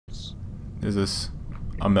This is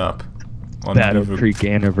a map. On Battle Creek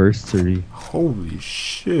anniversary. Holy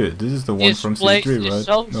shit! This is the one This from place C3, is right?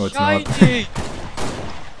 so No, it's shiny. not.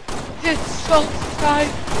 It's so shiny.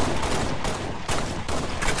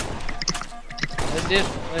 And this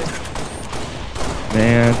place.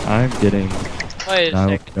 Man, I'm getting Wait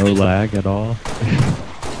a second. no lag at all.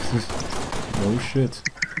 No shit.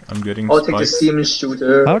 I'm getting I'll take the spikes. Siemens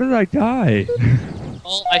shooter. How did I die?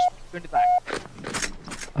 Oh, I should in the back.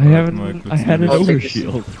 I haven't. Mike, I let's had do an this. I'll take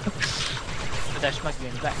overshield. But I smack you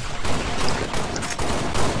in the back.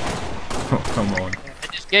 Oh, come on.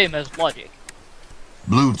 And this game has logic.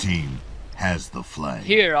 Blue team has the flag.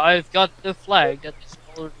 Here, I've got the flag that is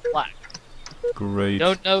colored black. Great.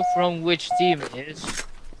 Don't know from which team it is,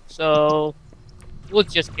 so we'll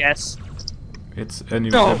just guess. It's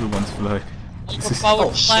No. everyone's flag. Overpowered Oh,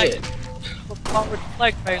 flag. shit. Overpowered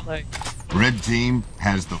flag melee. Red team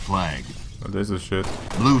has the flag. Oh, this is shit.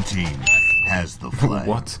 Blue team has the flag.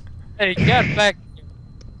 What? Hey, get back!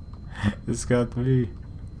 This got me.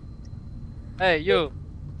 Hey, you!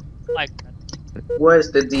 Like that.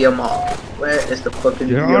 Where's the DMR? Where is the fucking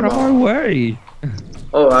Get out of my DMR? way!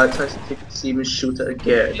 Oh, I tried to take the Siemens shooter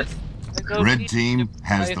again. I don't Red need team to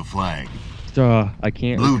has fight. the flag. Duh, I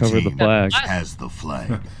can't Blue recover the team flag. has the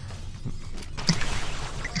flag.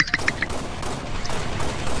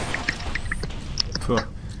 Puh.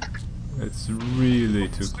 It's really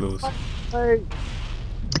too close. Hey.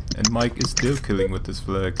 And Mike is still killing with this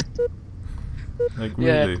flag. Like,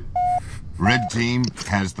 Yeah. really? Red team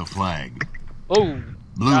has the flag. Oh!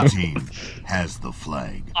 Blue team has the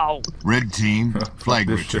flag. Ow! Red team flag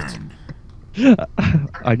this shit. returned.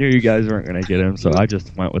 I knew you guys weren't gonna get him, so I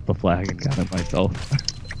just went with the flag and got him myself.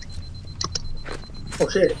 Oh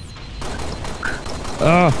shit.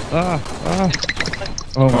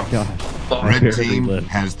 Oh my gosh. I Red barely team lived.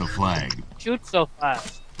 has the flag. Shoot so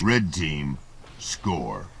fast. Red team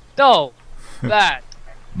score. No! Bad.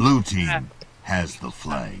 Blue team has the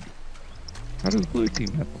flag. How does blue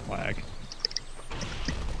team have the flag?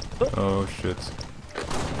 Oh shit.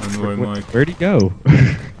 And where Mike? Where'd he go?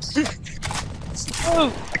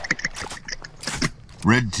 Oh!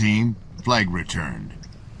 Red team flag returned.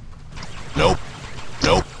 Nope.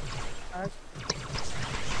 Nope.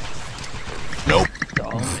 Nope.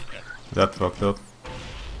 That fucked up.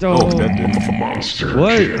 Oh, that didn't.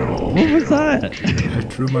 what was that? I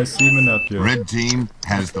threw my semen at you. Red team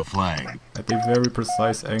has the flag. At a very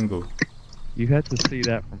precise angle. You had to see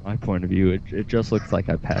that from my point of view. It just looks like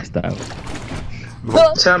I passed out.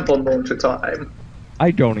 Temple launcher time.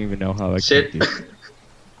 I don't even know how I Shit. kicked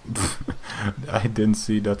you. I didn't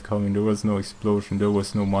see that coming. There was no explosion. There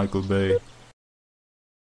was no Michael Bay.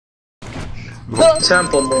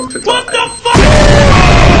 Temple launcher time. What the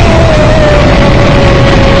fuck?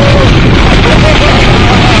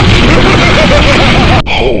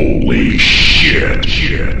 Holy shit.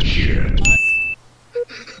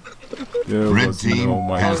 There Red was team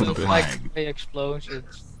no has Michael the Bay. flag. Like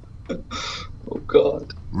explosions. Oh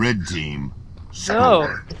god. Red team No!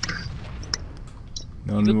 score.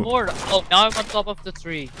 No, Good no. lord. Oh, now I'm on top of the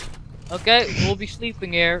tree. Okay, we'll be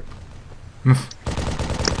sleeping here.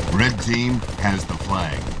 Red team has the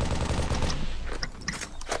flag.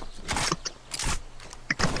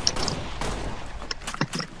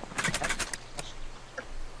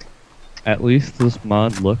 At least this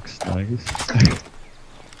mod looks nice.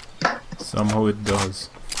 Somehow it does.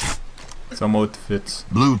 Somehow it fits.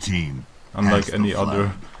 Blue team Unlike has any the other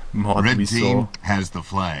flag. mod Red we team saw. has the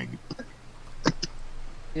flag.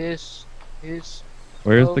 This is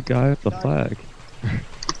Where's Oh, the guy with the flag?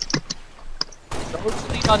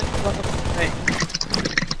 totally not in front of the thing.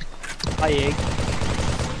 Hi, egg.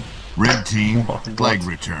 Red team What? flag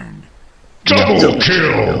returned. Double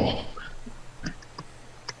kill.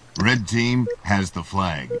 Red team has the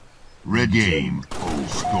flag. Red game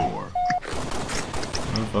score.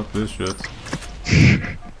 Oh, fuck this shit.